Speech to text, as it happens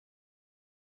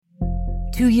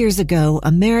2 years ago,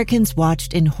 Americans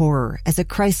watched in horror as a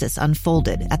crisis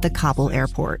unfolded at the Kabul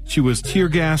airport. She was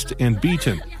tear-gassed and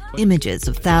beaten. Images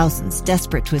of thousands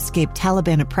desperate to escape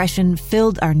Taliban oppression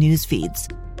filled our news feeds.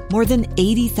 More than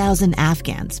 80,000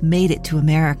 Afghans made it to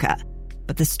America.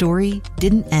 But the story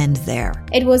didn't end there.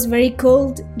 It was very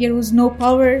cold. There was no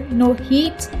power, no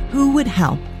heat. Who would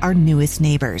help our newest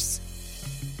neighbors?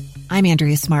 I'm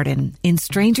Andrea Smartin. In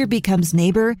Stranger Becomes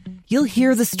Neighbor, you'll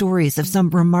hear the stories of some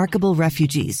remarkable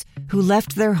refugees who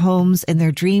left their homes and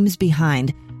their dreams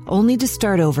behind, only to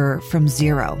start over from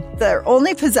zero. Their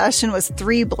only possession was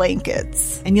 3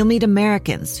 blankets. And you'll meet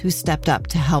Americans who stepped up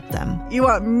to help them. You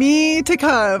want me to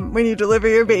come when you deliver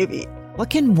your baby. What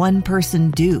can one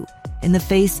person do in the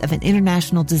face of an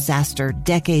international disaster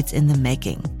decades in the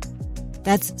making?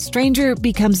 That's Stranger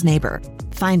Becomes Neighbor.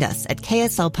 Find us at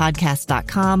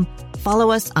kslpodcast.com.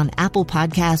 Follow us on Apple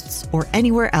Podcasts or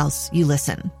anywhere else you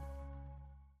listen.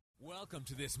 Welcome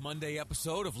to this Monday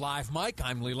episode of Live Mike.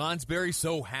 I'm Lee Lonsberry.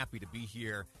 So happy to be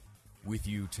here with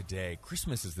you today.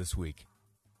 Christmas is this week.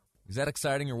 Is that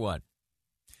exciting or what?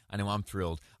 I know I'm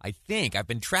thrilled. I think I've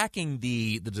been tracking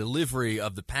the delivery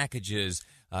of the packages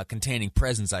containing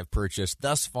presents I've purchased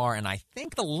thus far, and I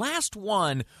think the last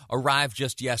one arrived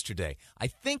just yesterday. I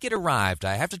think it arrived.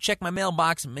 I have to check my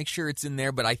mailbox and make sure it's in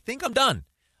there, but I think I'm done.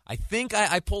 I think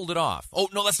I pulled it off. Oh,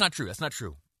 no, that's not true. That's not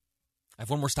true. I have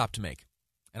one more stop to make,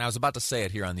 and I was about to say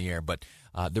it here on the air, but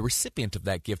the recipient of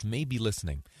that gift may be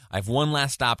listening. I have one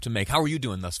last stop to make. How are you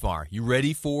doing thus far? You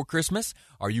ready for Christmas?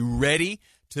 Are you ready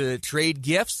to trade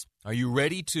gifts? Are you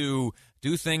ready to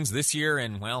do things this year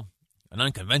in, well, an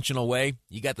unconventional way?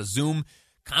 You got the Zoom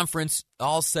conference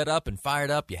all set up and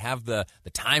fired up. You have the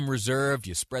time reserved.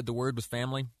 You spread the word with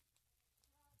family.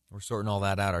 We're sorting all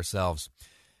that out ourselves.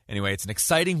 Anyway, it's an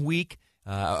exciting week,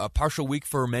 a partial week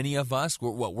for many of us.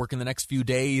 We're working the next few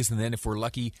days, and then if we're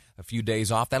lucky, a few days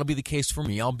off. That'll be the case for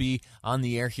me. I'll be on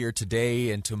the air here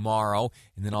today and tomorrow,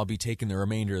 and then I'll be taking the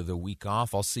remainder of the week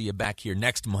off. I'll see you back here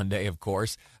next Monday, of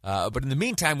course. But in the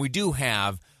meantime, we do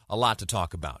have a lot to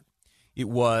talk about. It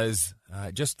was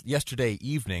just yesterday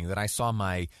evening that I saw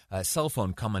my cell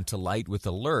phone come into light with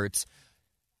alerts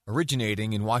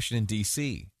originating in Washington,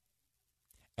 D.C.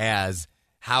 as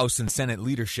House and Senate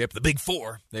leadership, the Big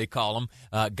Four, they call them,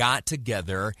 got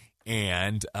together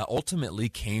and ultimately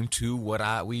came to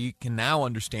what we can now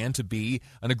understand to be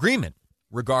an agreement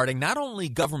regarding not only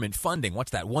government funding,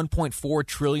 what's that, $1.4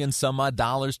 trillion some odd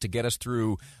dollars to get us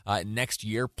through next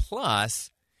year, plus,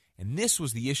 and this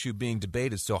was the issue being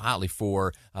debated so hotly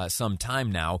for some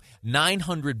time now,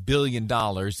 $900 billion in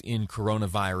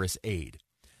coronavirus aid.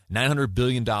 $900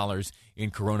 billion in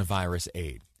coronavirus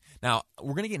aid. Now,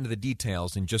 we're going to get into the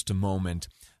details in just a moment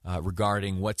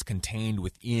regarding what's contained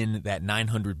within that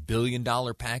 $900 billion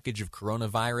package of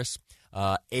coronavirus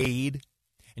aid.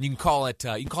 And you can call it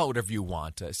whatever you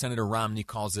want. Senator Romney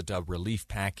calls it a relief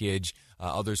package.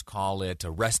 Others call it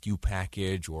a rescue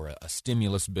package or a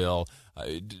stimulus bill.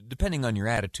 Depending on your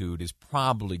attitude is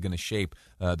probably going to shape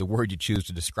the word you choose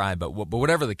to describe. But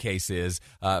whatever the case is,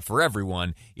 for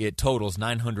everyone, it totals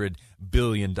 $900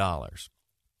 billion.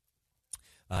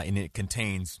 And it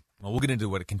contains, well, we'll get into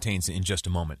what it contains in just a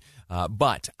moment.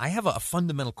 But I have a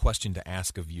fundamental question to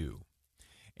ask of you.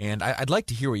 And I'd like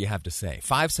to hear what you have to say.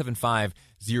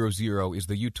 57500 is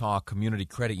the Utah Community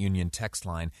Credit Union text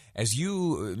line. As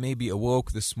you maybe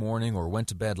awoke this morning or went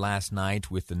to bed last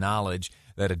night with the knowledge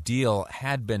that a deal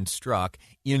had been struck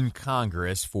in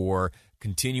Congress for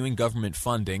continuing government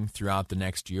funding throughout the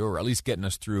next year, or at least getting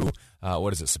us through,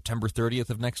 September 30th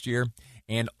of next year,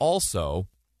 and also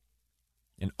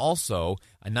a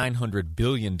 $900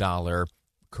 billion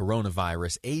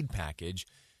coronavirus aid package,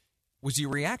 was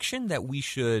your reaction that we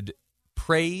should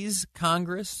praise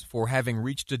Congress for having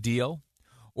reached a deal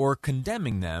or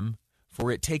condemning them for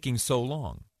it taking so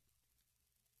long?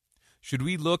 Should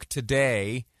we look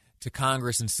today to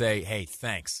Congress and say, hey,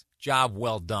 thanks, job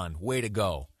well done, way to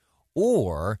go?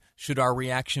 Or should our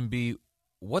reaction be,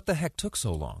 what the heck took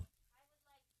so long?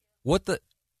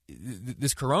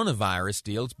 This coronavirus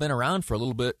deal, it's been around for a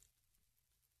little bit,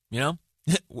 you know?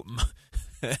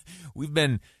 We've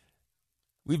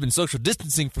been social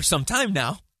distancing for some time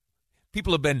now.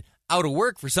 People have been out of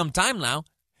work for some time now.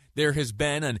 There has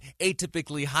been an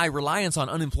atypically high reliance on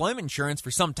unemployment insurance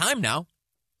for some time now.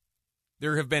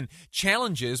 There have been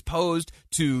challenges posed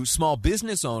to small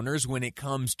business owners when it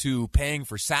comes to paying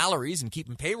for salaries and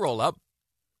keeping payroll up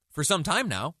for some time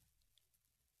now.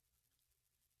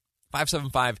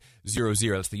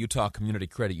 57500, that's the Utah Community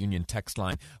Credit Union text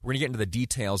line. We're going to get into the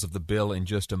details of the bill in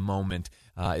just a moment,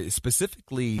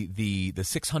 specifically the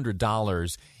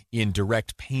 $600 in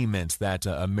direct payments that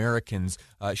Americans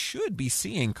should be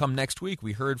seeing come next week.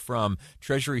 We heard from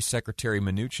Treasury Secretary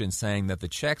Mnuchin saying that the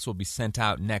checks will be sent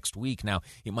out next week. Now,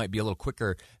 it might be a little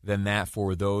quicker than that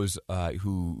for those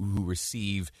who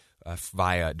receive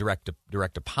via direct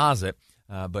deposit.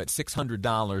 But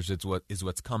 $600 is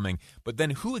what's coming. But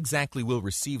then who exactly will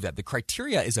receive that? The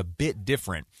criteria is a bit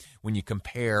different when you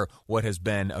compare what has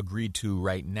been agreed to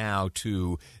right now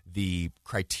to the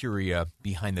criteria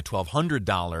behind the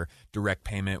 $1,200 direct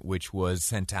payment, which was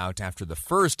sent out after the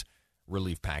first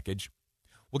relief package.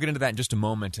 We'll get into that in just a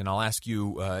moment, and I'll ask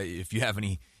you if you have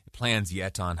any plans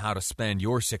yet on how to spend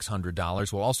your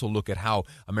 $600. We'll also look at how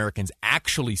Americans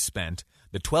actually spent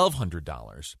the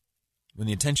 $1,200. When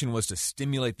the intention was to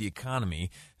stimulate the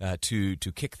economy, to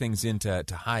kick things into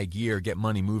high gear, get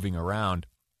money moving around,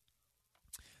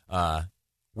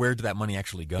 where did that money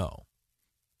actually go?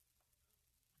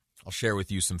 I'll share with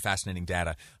you some fascinating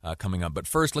data coming up. But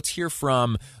first, let's hear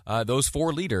from those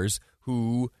four leaders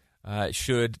who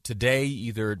should today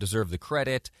either deserve the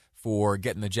credit for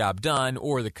getting the job done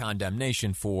or the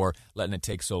condemnation for letting it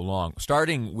take so long.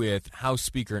 Starting with House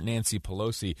Speaker Nancy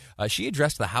Pelosi. She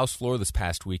addressed the House floor this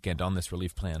past weekend on this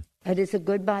relief plan. It is a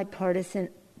good bipartisan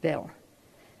bill.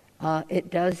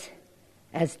 It does,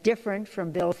 as different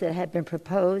from bills that have been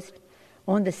proposed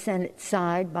on the Senate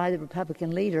side by the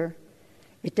Republican leader,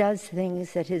 it does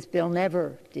things that his bill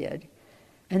never did,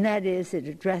 and that is it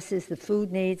addresses the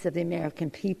food needs of the American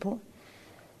people.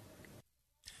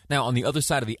 Now, on the other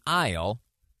side of the aisle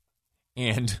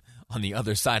and on the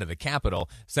other side of the Capitol,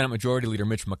 Senate Majority Leader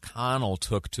Mitch McConnell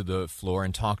took to the floor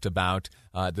and talked about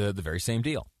the very same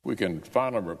deal. We can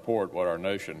finally report what our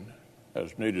nation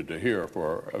has needed to hear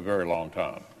for a very long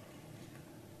time.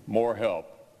 More help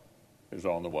is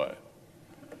on the way.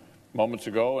 Moments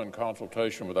ago, in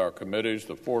consultation with our committees,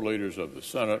 the four leaders of the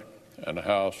Senate and the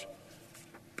House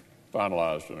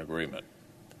finalized an agreement.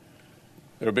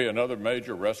 There will be another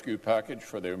major rescue package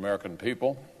for the American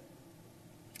people.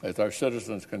 As our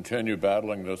citizens continue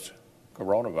battling this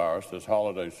coronavirus this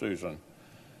holiday season,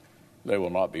 they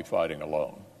will not be fighting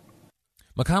alone.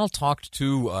 McConnell talked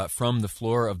from the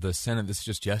floor of the Senate, this is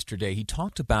just yesterday, he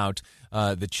talked about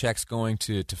the checks going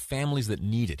to families that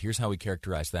need it. Here's how he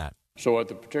characterized that. So at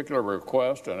the particular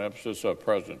request and emphasis of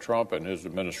President Trump and his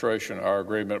administration, our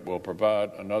agreement will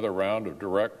provide another round of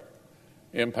direct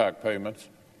impact payments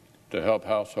to help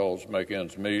households make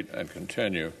ends meet and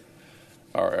continue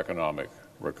our economic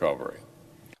recovery.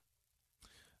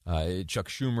 Chuck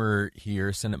Schumer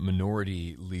here, Senate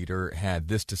Minority Leader, had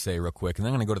this to say real quick, and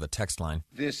then I'm going to go to the text line.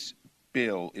 This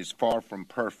bill is far from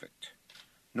perfect,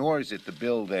 nor is it the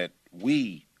bill that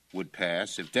we would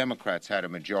pass if Democrats had a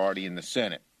majority in the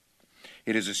Senate.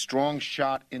 It is a strong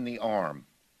shot in the arm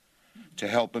to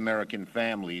help American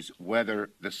families weather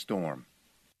the storm.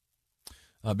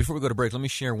 Before we go to break, let me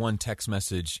share one text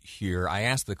message here. I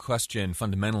asked the question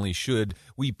fundamentally, should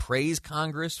we praise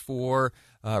Congress for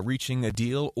reaching a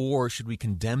deal, or should we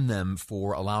condemn them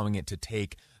for allowing it to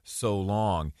take so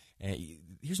long?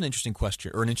 Here's an interesting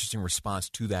question, or an interesting response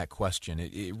to that question.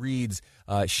 It reads,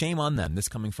 shame on them. This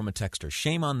coming from a texter.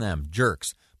 Shame on them,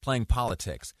 jerks, playing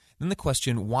politics. Then the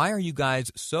question, why are you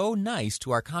guys so nice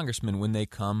to our congressmen when they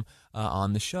come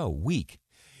on the show? Weak.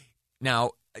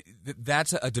 Now,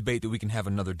 that's a debate that we can have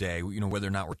another day, whether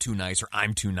or not we're too nice or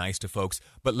I'm too nice to folks.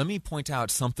 But let me point out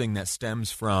something that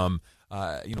stems from,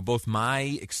 both my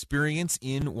experience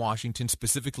in Washington,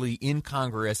 specifically in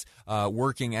Congress,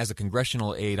 working as a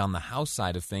congressional aide on the House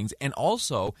side of things, and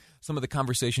also some of the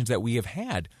conversations that we have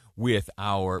had with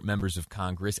our members of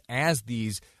Congress as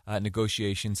these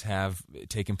negotiations have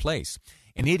taken place.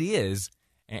 And it is,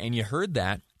 and you heard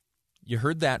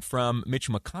that from Mitch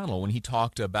McConnell when he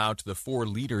talked about the four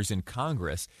leaders in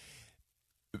Congress.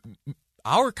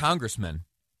 Our congressmen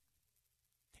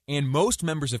and most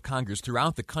members of Congress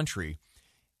throughout the country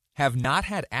have not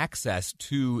had access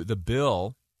to the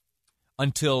bill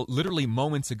until literally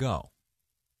moments ago.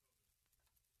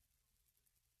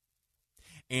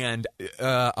 And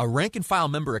a rank-and-file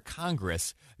member of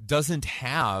Congress doesn't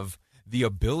have the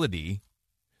ability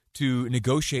to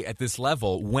negotiate at this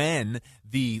level when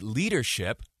the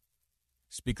leadership,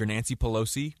 Speaker Nancy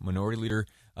Pelosi, Minority Leader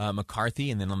McCarthy,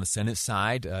 and then on the Senate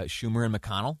side, Schumer and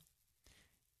McConnell,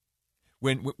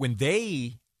 when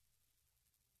they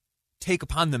take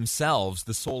upon themselves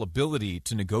the sole ability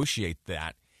to negotiate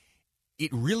that,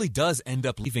 it really does end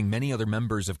up leaving many other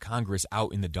members of Congress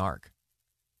out in the dark.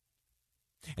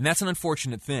 And that's an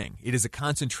unfortunate thing. It is a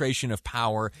concentration of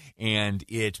power, and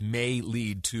it may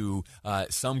lead to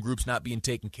some groups not being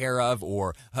taken care of,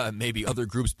 or maybe other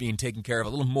groups being taken care of a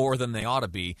little more than they ought to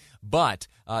be. But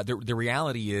the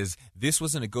reality is this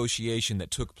was a negotiation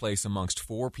that took place amongst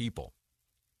 4 people.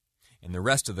 And the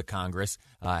rest of the Congress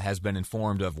has been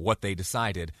informed of what they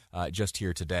decided just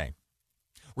here today.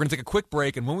 We're going to take a quick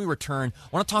break, and when we return, I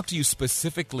want to talk to you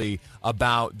specifically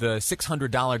about the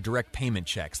 $600 direct payment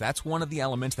checks. That's one of the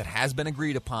elements that has been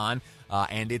agreed upon,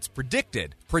 and it's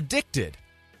predicted that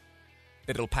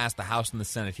it'll pass the House and the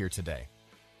Senate here today.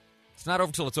 It's not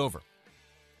over till it's over.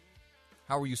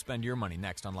 How will you spend your money?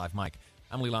 Next on Live Mike.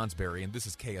 I'm Lee Lonsberry, and this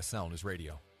is KSL News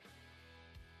Radio.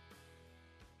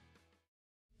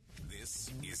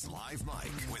 This is Live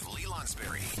Mike with Lee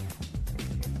Lonsberry.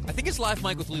 I think it's Live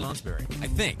Mike with Lee Lonsberry. I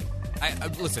think.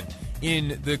 Listen,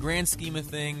 in the grand scheme of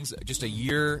things, just a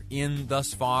year in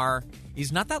thus far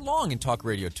is not that long in talk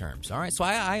radio terms. All right, so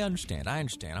I understand.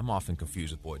 I'm often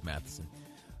confused with Boyd Matheson.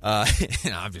 No,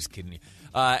 I'm just kidding you.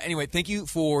 Anyway, thank you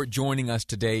for joining us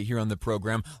today here on the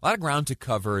program. A lot of ground to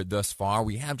cover thus far.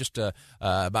 We have just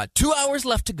about 2 hours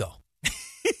left to go.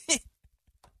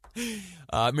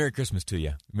 Merry Christmas to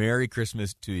you. Merry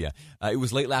Christmas to you. It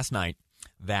was late last night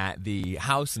that the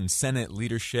House and Senate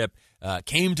leadership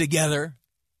came together.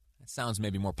 That sounds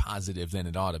maybe more positive than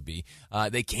it ought to be.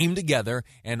 They came together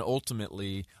and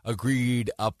ultimately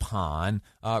agreed upon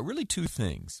really 2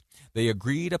 things. They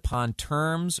agreed upon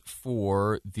terms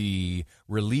for the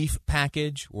relief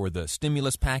package or the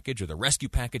stimulus package or the rescue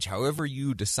package, however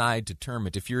you decide to term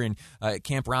it. If you're in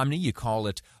Camp Romney, you call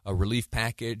it a relief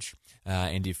package.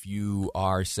 And if you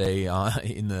are, say,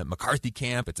 in the McCarthy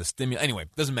camp, it's a stimulus. Anyway,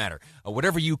 doesn't matter.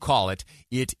 Whatever you call it,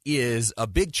 it is a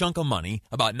big chunk of money,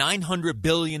 about $900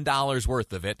 billion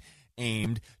worth of it,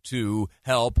 aimed to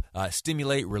help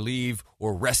stimulate, relieve,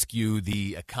 or rescue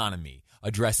the economy,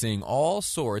 addressing all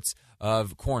sorts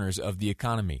of corners of the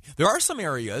economy. There are some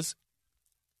areas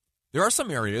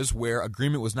where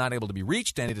agreement was not able to be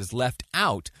reached, and it is left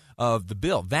out of the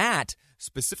bill. That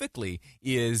specifically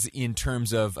is in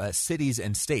terms of cities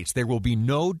and states. There will be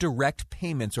no direct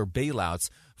payments or bailouts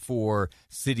for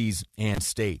cities and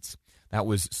states. That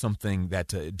was something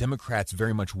that Democrats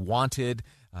very much wanted.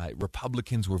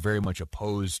 Republicans were very much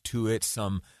opposed to it.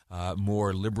 Some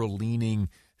more liberal-leaning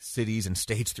cities and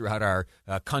states throughout our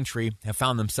country have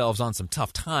found themselves on some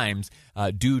tough times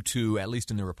due to, at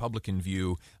least in the Republican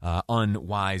view,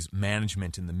 unwise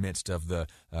management in the midst of the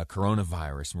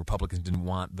coronavirus. And Republicans didn't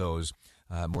want those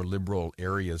more liberal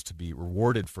areas to be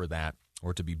rewarded for that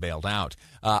or to be bailed out.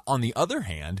 On the other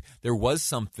hand, there was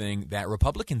something that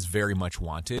Republicans very much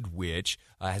wanted, which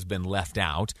has been left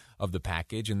out of the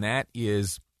package, and that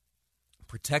is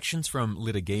protections from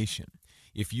litigation.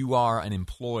 If you are an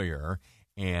employer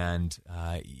and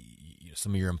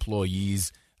some of your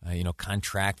employees,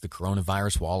 contract the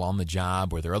coronavirus while on the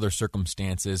job, or there are other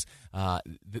circumstances,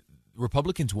 the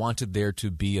Republicans wanted there to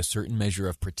be a certain measure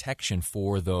of protection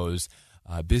for those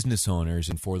business owners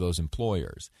and for those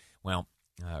employers. Well,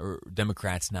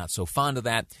 Democrats not so fond of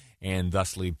that, and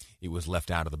thusly it was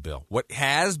left out of the bill. What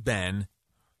has been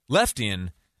left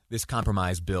in this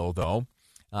compromise bill, though,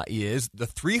 is the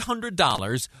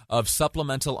 $300 of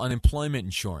supplemental unemployment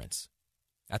insurance.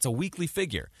 That's a weekly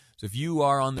figure. So if you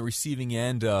are on the receiving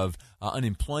end of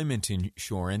unemployment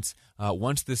insurance,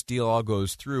 once this deal all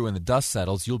goes through and the dust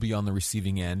settles, you'll be on the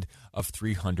receiving end of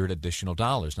 $300 additional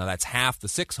dollars. Now that's half the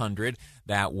 $600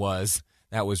 that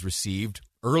was received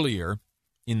earlier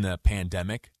in the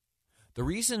pandemic. The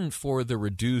reason for the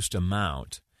reduced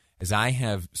amount, as I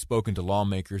have spoken to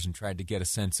lawmakers and tried to get a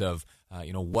sense of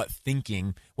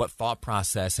what thought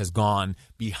process has gone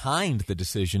behind the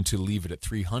decision to leave it at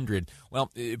 $300.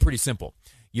 Well, pretty simple.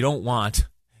 You don't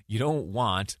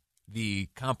want the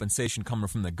compensation coming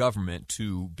from the government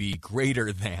to be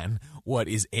greater than what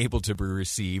is able to be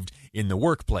received in the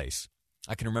workplace.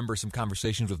 I can remember some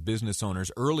conversations with business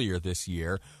owners earlier this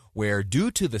year where, due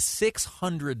to the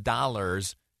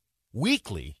 $600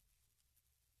 weekly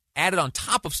added on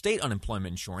top of state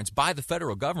unemployment insurance by the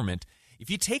federal government, if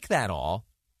you take that all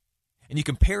and you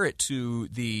compare it to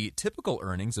the typical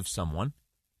earnings of someone,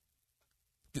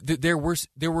 there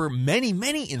were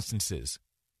many instances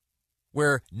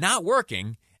where not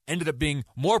working ended up being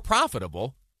more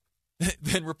profitable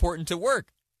than reporting to work.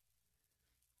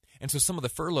 And so some of the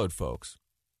furloughed folks,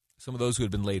 some of those who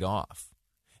had been laid off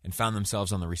and found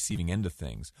themselves on the receiving end of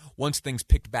things, once things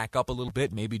picked back up a little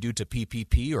bit, maybe due to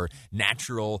PPP or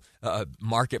natural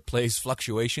marketplace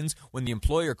fluctuations, when the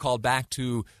employer called back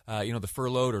to the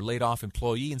furloughed or laid off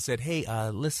employee and said, "Hey,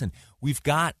 listen, we've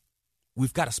got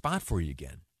a spot for you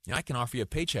again. I can offer you a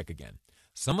paycheck again."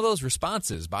 some of those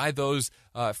responses by those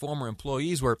former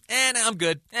employees were, no, I'm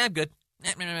good. I'm good.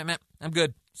 I'm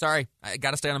good. Sorry, I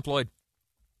got to stay unemployed.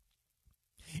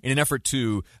 In an effort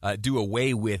to do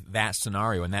away with that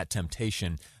scenario and that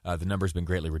temptation, the number's been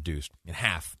greatly reduced, in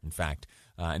half, in fact.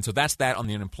 And so that's that on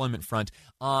the unemployment front.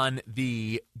 On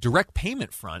the direct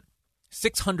payment front,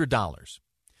 $600.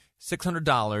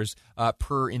 $600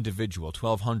 per individual,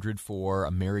 $1,200 for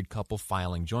a married couple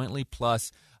filing jointly,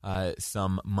 plus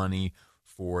some money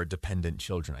for dependent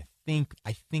children.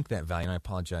 I think that value, and I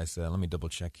apologize, let me double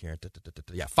check here.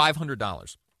 Yeah,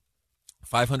 $500.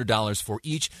 $500 for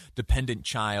each dependent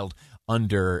child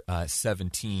under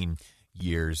 17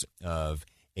 years of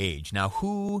age. Now,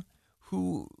 who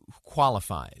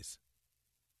qualifies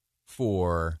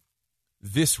for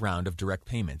this round of direct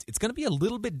payments? It's going to be a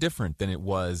little bit different than it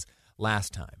was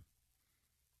last time.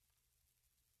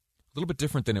 A little bit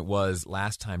different than it was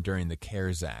last time during the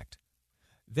CARES Act.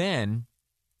 Then,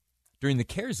 during the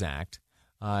CARES Act,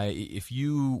 if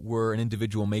you were an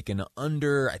individual making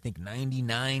under, I think,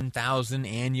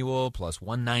 $99,000 annual plus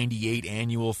 $198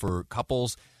 annual for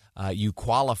couples, you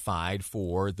qualified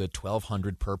for the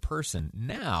 $1,200 per person.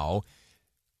 Now,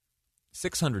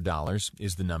 $600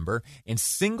 is the number, and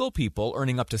single people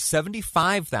earning up to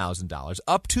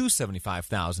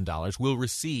 $75,000 will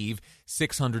receive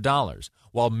 $600,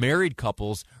 while married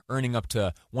couples earning up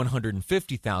to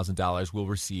 $150,000 will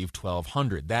receive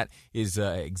 $1,200. That is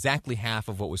exactly half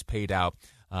of what was paid out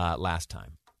last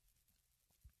time.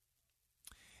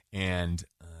 And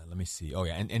let me see. Oh,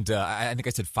 yeah. And I think I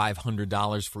said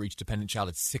 $500 for each dependent child.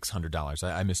 It's $600.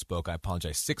 I misspoke. I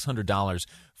apologize. $600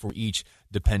 for each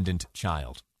dependent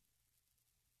child.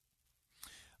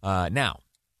 Now,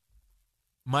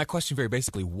 my question very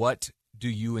basically, what do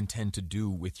you intend to do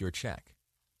with your check?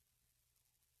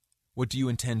 What do you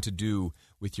intend to do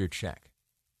with your check?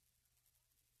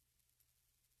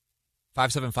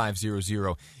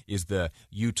 57500 is the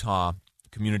Utah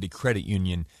Community Credit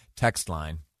Union text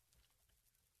line.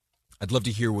 I'd love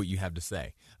to hear what you have to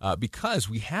say because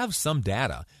we have some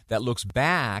data that looks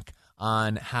back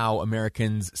on how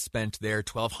Americans spent their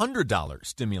 $1,200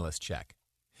 stimulus check.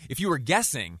 If you were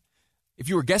guessing,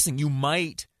 you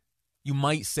might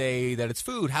say that it's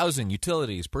food, housing,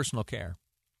 utilities, personal care.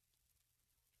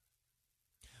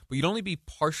 But you'd only be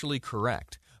partially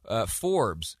correct.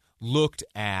 Forbes looked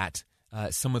at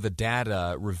some of the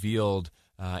data revealed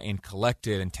and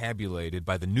collected and tabulated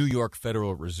by the New York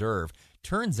Federal Reserve.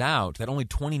 Turns out that only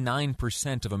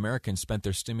 29% of Americans spent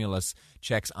their stimulus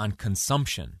checks on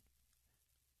consumption.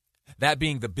 That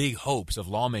being the big hopes of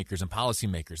lawmakers and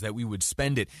policymakers, that we would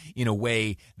spend it in a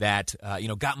way that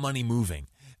got money moving,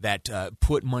 that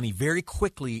put money very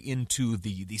quickly into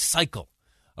the cycle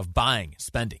of buying,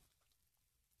 spending.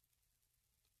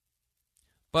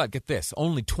 But get this,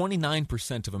 only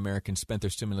 29% of Americans spent their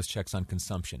stimulus checks on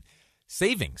consumption.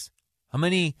 Savings. How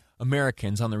many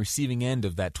Americans on the receiving end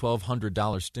of that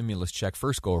 $1,200 stimulus check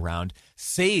first go around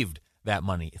saved that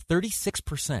money?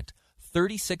 36%.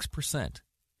 36%.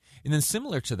 And then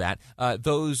similar to that,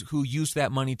 those who used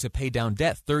that money to pay down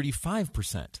debt,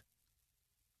 35%.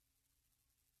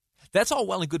 That's all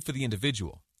well and good for the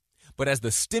individual. But as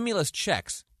the stimulus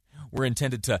checks were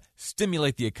intended to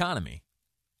stimulate the economy,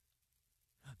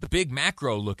 the big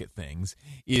macro look at things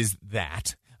is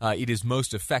that it is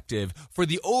most effective for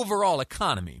the overall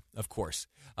economy, of course,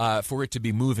 for it to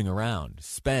be moving around,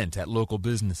 spent at local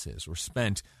businesses or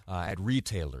spent at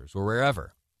retailers or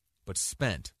wherever, but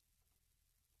spent.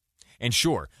 And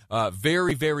sure,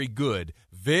 very, very good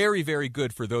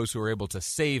for those who are able to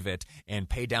save it and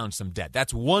pay down some debt.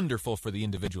 That's wonderful for the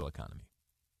individual economy.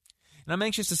 And I'm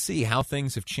anxious to see how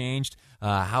things have changed,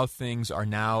 how things are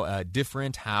now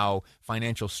different, how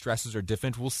financial stresses are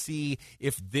different. We'll see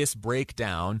if this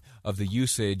breakdown of the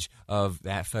usage of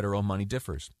that federal money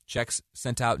differs. Checks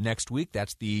sent out next week.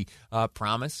 That's the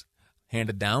promise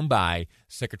handed down by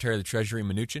Secretary of the Treasury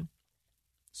Mnuchin.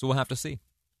 So we'll have to see.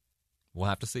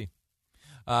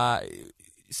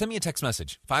 Send me a text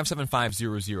message,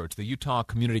 57500, to the Utah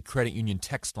Community Credit Union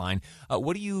text line.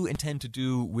 What do you intend to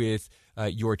do with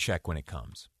your check when it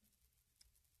comes?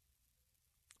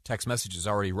 Text message is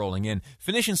already rolling in.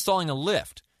 Finish installing a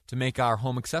lift to make our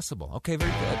home accessible. Okay,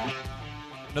 very good.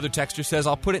 Another texter says,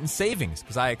 I'll put it in savings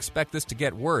because I expect this to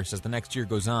get worse as the next year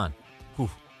goes on. Whew.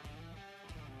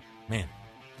 Man.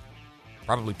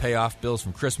 Probably pay off bills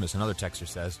from Christmas, another texter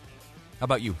says. How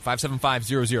about you?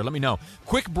 57500. Let me know.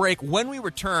 Quick break. When we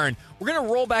return, we're going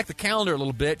to roll back the calendar a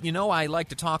little bit. You know, I like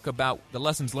to talk about the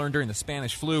lessons learned during the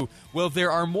Spanish flu. Well,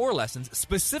 there are more lessons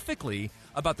specifically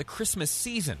about the Christmas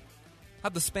season.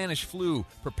 How'd the Spanish flu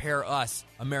prepare us,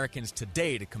 Americans,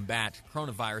 today to combat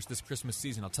coronavirus this Christmas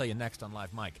season? I'll tell you next on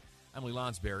Live Mike. I'm Lee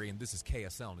Lonsberry, and this is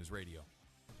KSL News Radio.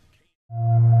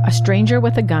 A stranger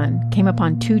with a gun came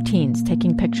upon two teens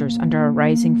taking pictures under a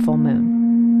rising full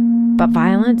moon. But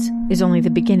violence is only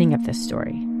the beginning of this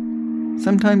story.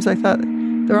 Sometimes I thought,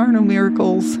 there are no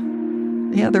miracles.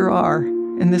 Yeah, there are,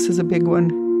 and this is a big one.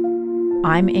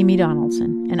 I'm Amy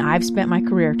Donaldson, and I've spent my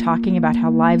career talking about how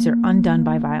lives are undone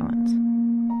by violence.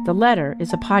 The Letter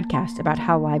is a podcast about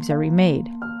how lives are remade.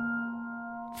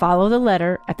 Follow The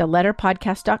Letter at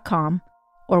theletterpodcast.com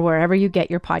or wherever you get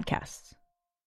your podcasts.